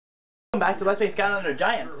Back to Let's Play Skylanders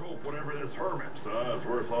Giants. Whatever this hermit says,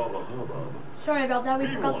 worth all the hubbub. Sorry about that, we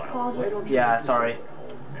forgot to pause it. Yeah, sorry.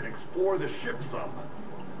 And explore the ship some.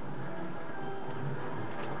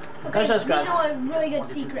 Okay, we know a really good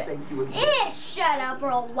secret. Shut up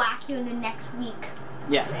or I'll whack you in the next week.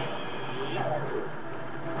 Yeah.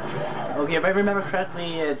 Okay, if I remember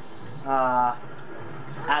correctly, it's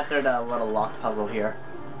after the little lock puzzle here.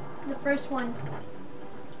 The first one.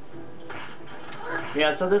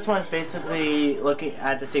 Yeah, so this one is basically looking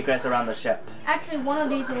at the secrets around the ship. Actually, one of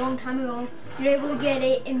these a long time ago, you're able to get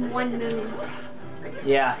it in one move.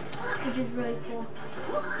 Yeah. Which is really cool.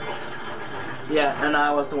 Yeah, and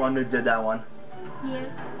I was the one who did that one. Yeah.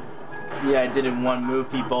 Yeah, I did it in one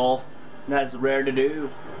move, people. That's rare to do.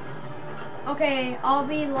 Okay, I'll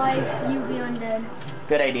be life, you be undead.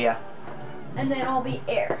 Good idea. And then I'll be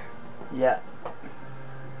air. Yeah.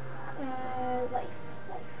 Life.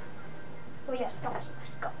 Oh yes,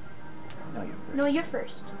 go. No, you're first. No, you're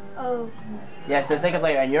first. Oh. Yes, the second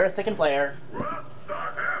player, and you're a second player.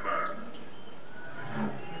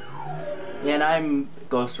 Yeah, and I'm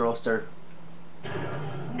Ghost Roaster.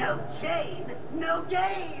 No chain, no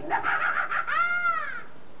gain.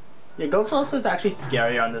 Yeah, Ghost Roaster is actually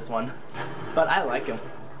scarier on this one, but I like him.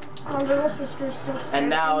 Our little sister is so scared. And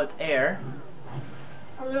now of him. it's Air.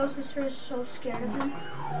 Our little sister is so scared of him.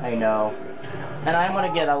 I know. And I'm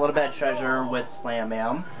gonna get a little bit of treasure with Slam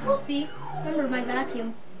Bam. We'll see. Remember my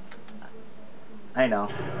vacuum. I know.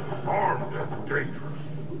 Armed and dangerous.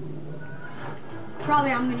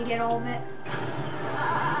 Probably I'm gonna get all of it.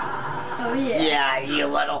 Oh yeah. Yeah, you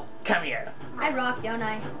little. Come here. I rock, don't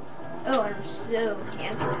I? Oh, I'm so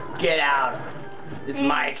cancerous. Get out. It's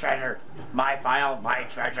my treasure. My file, my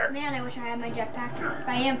treasure. Man, I wish I had my jetpack. But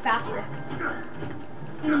I am faster.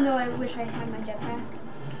 Even though I wish I had my jetpack.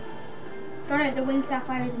 Darn it, the winged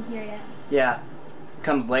sapphire isn't here yet. Yeah.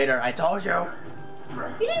 Comes later. I told you.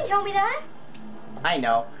 You didn't tell me that. I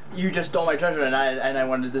know. You just stole my treasure and I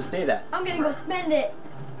wanted to say that. I'm gonna go spend it.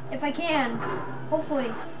 If I can.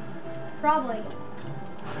 Hopefully. Probably.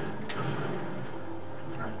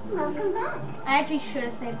 Welcome back. I actually should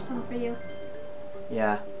have saved some for you.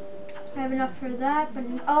 Yeah. I have enough for that, but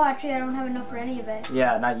oh, actually I don't have enough for any of it.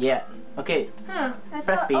 Yeah, not yet. Okay. Huh.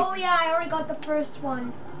 Press B. Oh yeah, I already got the first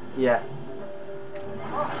one. Yeah.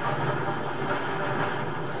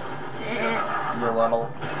 You little.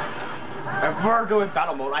 If we're doing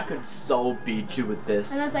battle mode, I could so beat you with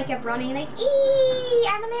this. And as I kept running, like, eee,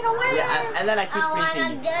 I'm a little worm. Yeah, and then I keep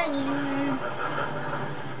reaching you.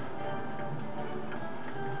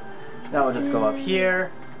 Now we'll just go up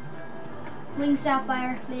here. Winged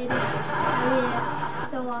sapphire, baby. Oh yeah,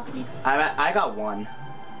 so awesome. I got one.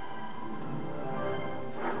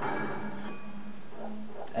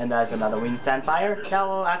 And that's another winged sapphire. That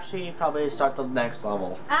will actually probably start the next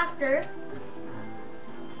level. After.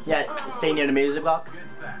 Yeah, stay near the music box.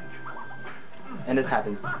 And this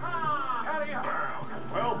happens. Well,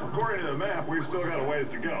 according to the map, we've still got a ways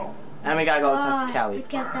to go. And we gotta go talk to I Callie.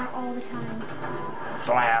 forget that all the time.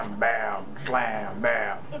 Slam bam, slam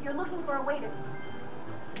bam. If you're looking for a way to...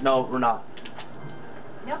 No, we're not.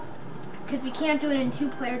 Nope. Because we can't do it in 2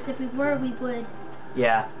 players. If we were, we would.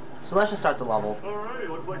 Yeah. So let's just start the level. Alrighty,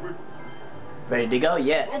 looks like we're... Ready to go? At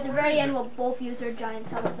Yes. the very end, we'll both use our giants.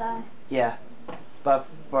 How about that? Yeah. But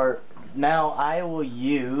for now, I will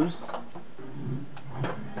use...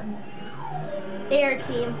 Air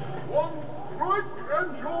team. One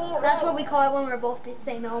and your... That's what we call it when we're both the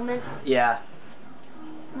same element. Yeah.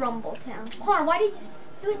 Rumble Town. Connor, why did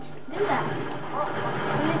you do that?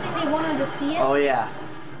 When you think they wanted to see it? Oh yeah.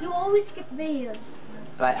 You always skip videos.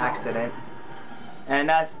 By accident. And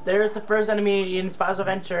there's the first enemy in Spider's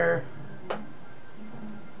Adventure.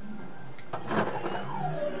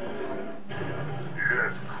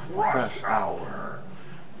 Yes, crush hour.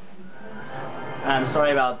 I'm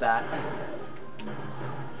sorry about that.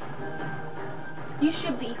 You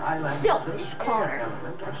should be selfish, Connor.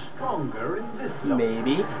 Stronger in this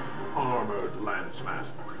Maybe. armored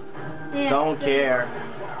landsmaster. Yeah, Don't so- care.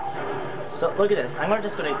 So look at this. I'm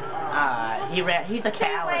just gonna. He's a Stay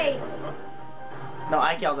coward. away. No,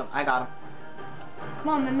 I killed him. I got him. Come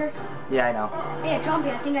on, remember? Yeah, I know. Hey,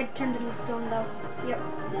 Chompy, I think I turned into stone though. Yep.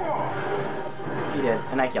 He did,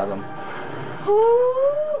 and I killed him.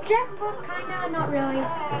 Ooh, jackpot, kinda, not really.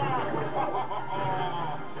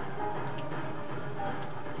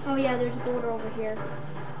 Oh yeah, there's a boulder over here.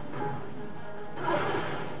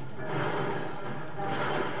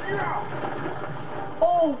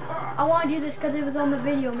 Oh, I want to do this because it was on the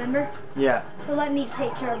video, remember? Yeah. So let me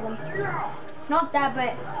take care of them. Not that,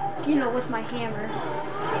 but, you know, with my hammer.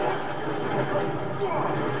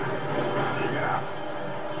 Yeah.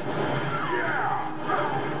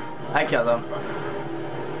 I killed him.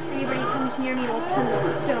 Anybody comes near me will turn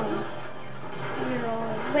to stone.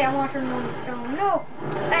 Wait, I want to turn them to stone. No!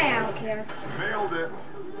 I don't care. Nailed it.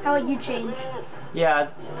 How would you change? Yeah,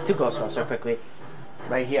 to Ghost Roaster quickly.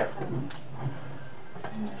 Right here.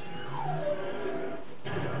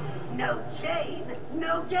 No chain,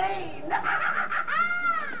 no gain.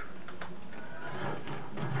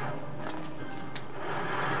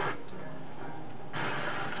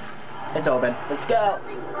 It's open. Let's go.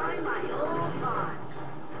 Find my old box.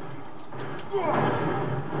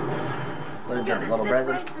 Let's get the little Slip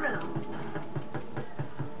present. right through.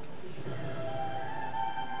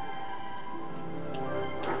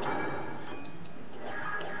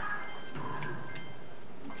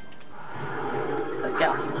 Let's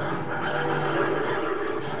go.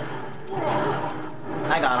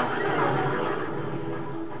 I got him.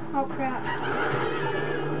 Oh crap.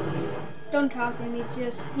 Don't talk to him,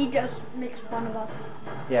 he just makes fun of us.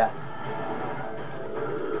 Yeah.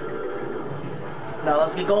 Now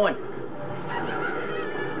let's get going.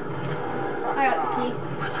 I got the key.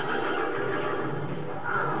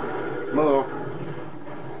 Move.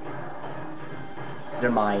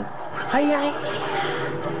 They're mine. Hi.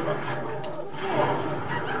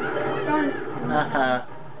 Darn. Uh-huh.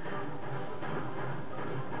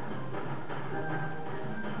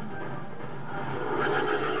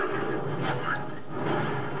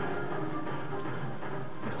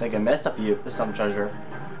 Looks like I messed up some treasure.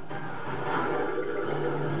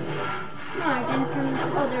 No, I didn't turn.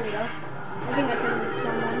 Oh, there we go. I think I turned into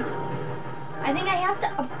someone. I think I have to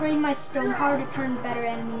upgrade my stone power to turn better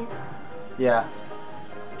enemies. Yeah.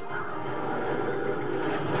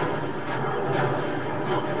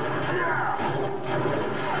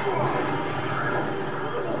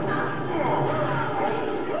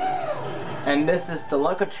 And this is the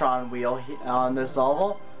Luckatron wheel on this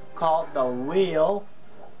level, called the wheel,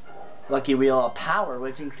 Lucky Wheel of Power,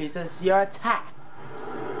 which increases your attacks.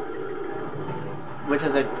 Which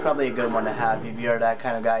is probably a good one to have if you're that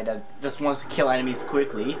kind of guy that just wants to kill enemies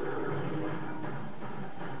quickly.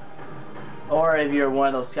 Or if you're one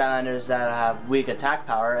of those Skylanders that have weak attack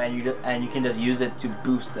power and you can just use it to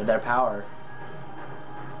boost their power.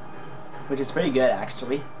 Which is pretty good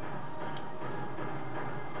actually.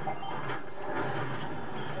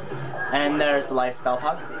 And there's the life spell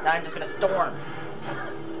hug. Now I'm just gonna storm.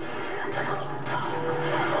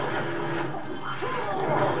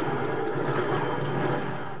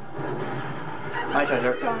 My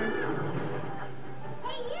treasure. Darn.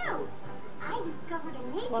 Hey you! I discovered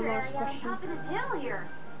a nature One last area on question. top of this hill here.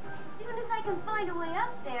 As soon as I can find a way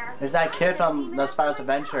up there. It's that kid from the Spider's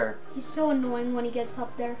Adventure. He's so annoying when he gets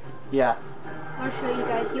up there. Yeah. I'll show you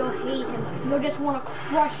guys. You'll hate him. You'll just want to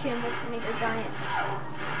crush him with Nature Giants.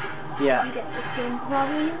 Yeah. You get this game,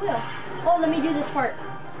 probably you will. Oh, let me do this part.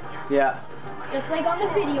 Yeah. Just like on the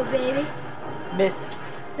video, baby. Missed.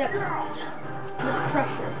 Except, just crush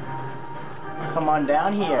her. Come on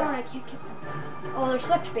down Darn, here. I can't get them. Oh, they're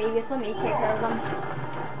such babies. Let me take care of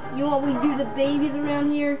them. You know what we do to babies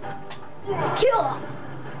around here? Kill them!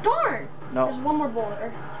 Darn! No. There's one more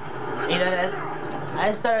boulder.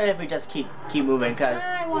 It's better if we just keep moving, cause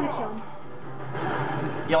I want to kill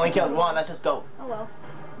him. you only killed one. Let's just go. Oh well.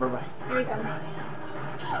 Bye. Here we go.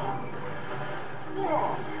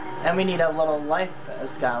 And we need a little life,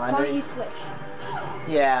 Why don't you Skylander. switch?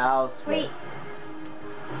 Yeah, I'll switch. Wait.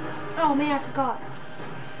 Oh man, I forgot.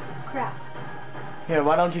 Crap. Here,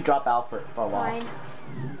 why don't you drop out for a while? Fine.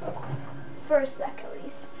 For a sec at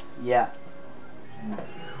least. Yeah.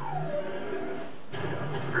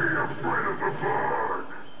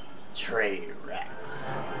 Trey Rex.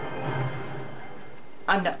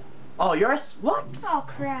 I'm not. Oh, you're what? Oh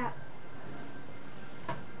crap.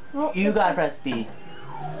 Well, You gotta press B.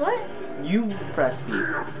 What? You press B.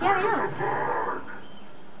 Yeah, I know.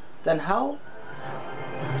 Then how?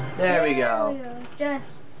 There we go. Just,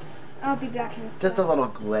 I'll be back in a Just a sec. little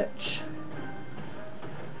glitch.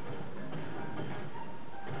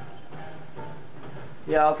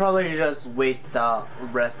 Yeah, I'll probably just waste the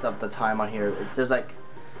rest of the time on here. There's like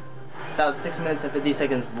about 6 minutes and 50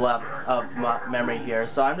 seconds left of my memory here,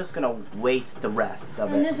 so I'm just gonna waste the rest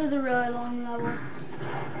of And it. this is a really long level.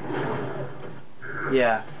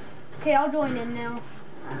 Yeah. Okay, I'll join in now.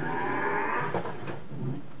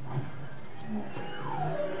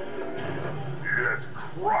 It's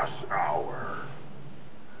crush hour.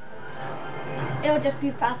 It'll just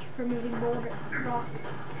be faster for moving boulder rocks.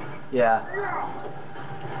 Yeah.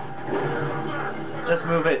 Just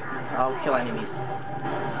move it. I'll kill enemies.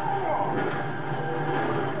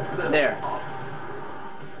 There.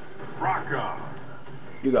 Rock on.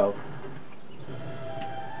 You go.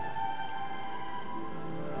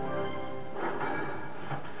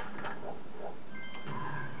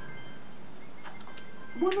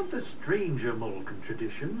 stranger Molken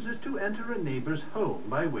traditions is to enter a neighbor's home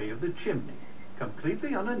by way of the chimney,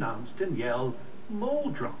 completely unannounced, and yell, "Mole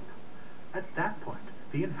drop." At that point,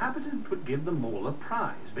 the inhabitant would give the mole a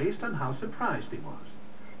prize based on how surprised he was.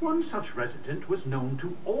 One such resident was known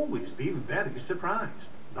to always be very surprised,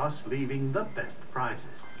 thus leaving the best prizes.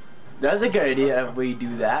 That's a good idea if we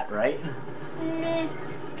do that, right?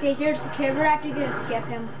 Okay, here's the kid. We're actually gonna skip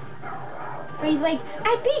him. But he's like,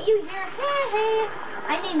 I beat you here. Hey, hey.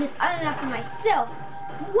 I named this island after myself.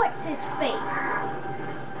 What's his face?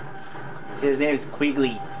 His name is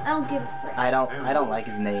Quigley. I don't give a frick. I don't like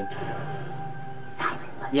his name.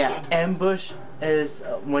 Yeah, ambush is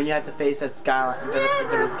when you have to face a skyline.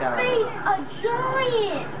 Never Skyline. face a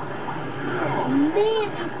giant. Man,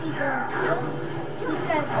 these people are these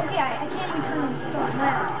guys. Okay, I can't even turn them to stone.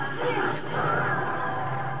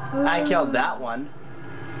 Wow. I killed that one.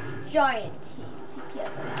 Giant team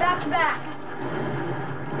together. Back to back.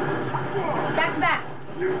 Back to back.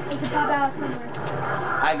 They can pop out somewhere.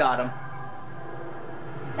 I got him.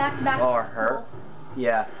 Back to back. Or her.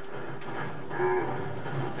 Yeah.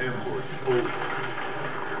 Ambush over.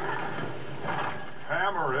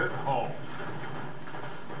 Hammer it home.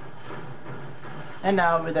 And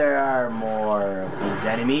now there are more of these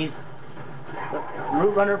enemies.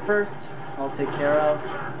 Root runner first. I'll take care of.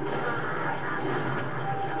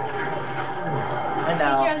 And Take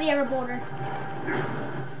care of now. the ever boulder.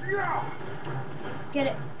 Get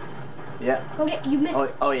it. Yeah. Go get. You missed.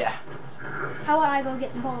 Oh yeah. How about I go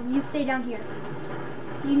get the bomb? You stay down here.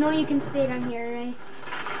 You know you can stay down here, right?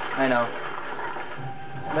 I know.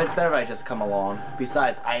 But it's better if I just come along.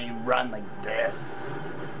 Besides, I run like this.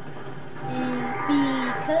 And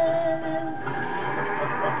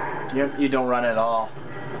because. You don't run at all.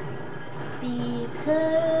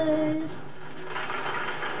 Because.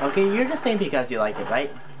 Okay, you're just saying because you like it,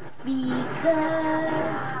 right?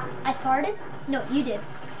 Because. I farted? No, you did.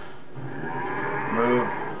 Move.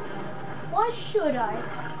 Why should I?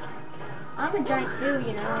 I'm a giant too,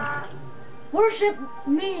 you know. Worship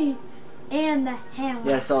me and the hammer.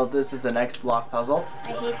 Yeah, so this is the next block puzzle.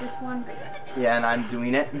 I hate this one. Yeah, and I'm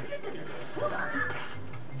doing it.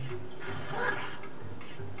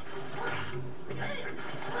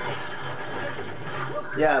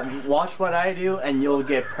 Yeah, watch what I do and you'll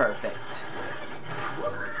get perfect.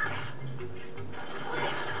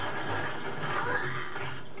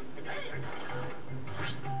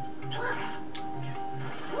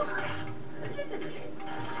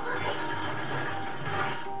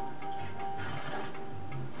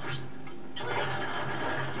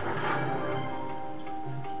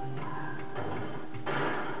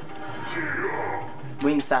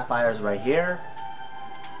 Wing Sapphire's right here.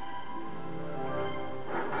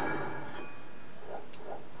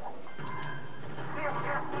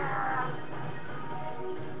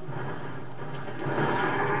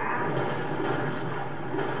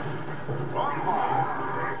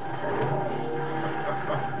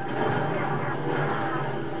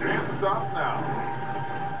 Can't stop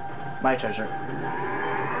now. My treasure.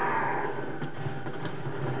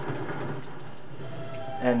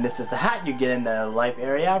 And this is the hat you get in the life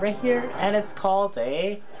area right here, and it's called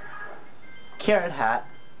a carrot hat.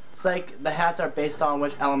 It's like the hats are based on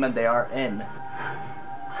which element they are in.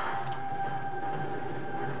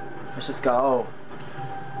 Let's just go.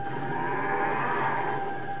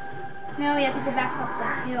 Now we have to go back up the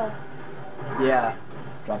hill. Yeah.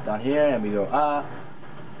 Drop down here and we go up.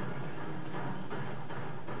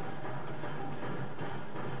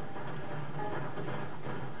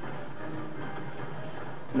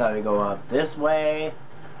 Now we go up this way.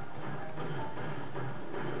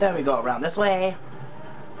 Then we go around this way.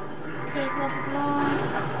 Okay, blah, blah, blah.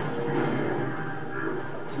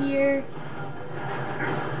 Here.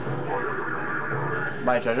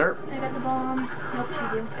 My treasure. I got the bomb. Nope,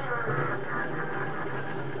 you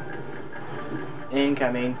do.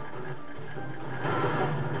 Incoming.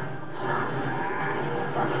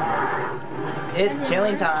 It's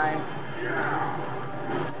killing time.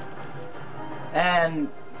 And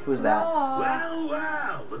who's that? Aw. Well,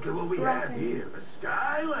 well, look at what we have Broken. here. A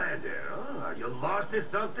Skylander. Huh? Are you lost or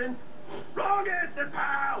something? Wrong answer,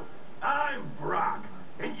 pal. I'm Brock,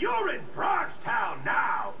 and you're in Brockstown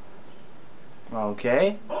now.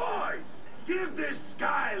 Okay. Boys, give this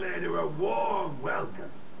Skylander a warm welcome.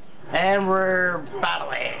 And we're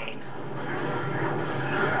battling.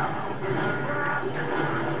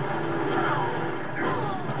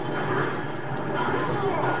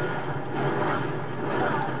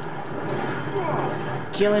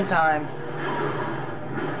 Killing time.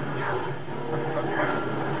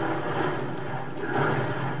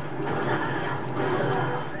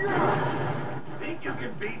 Think you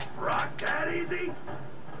can beat Brock that easy?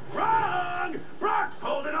 Wrong! Brock's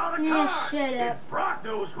holding all the Yeah, cards. shut up. And Brock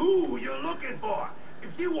knows who you're looking for.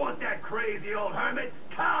 If you want that crazy old hermit,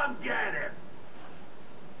 come get him.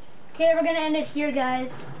 Okay, we're gonna end it here,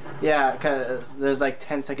 guys. Yeah, because there's like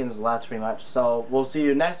 10 seconds left pretty much. So we'll see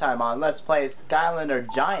you next time on Let's Play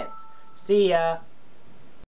Skylander Giants. See ya!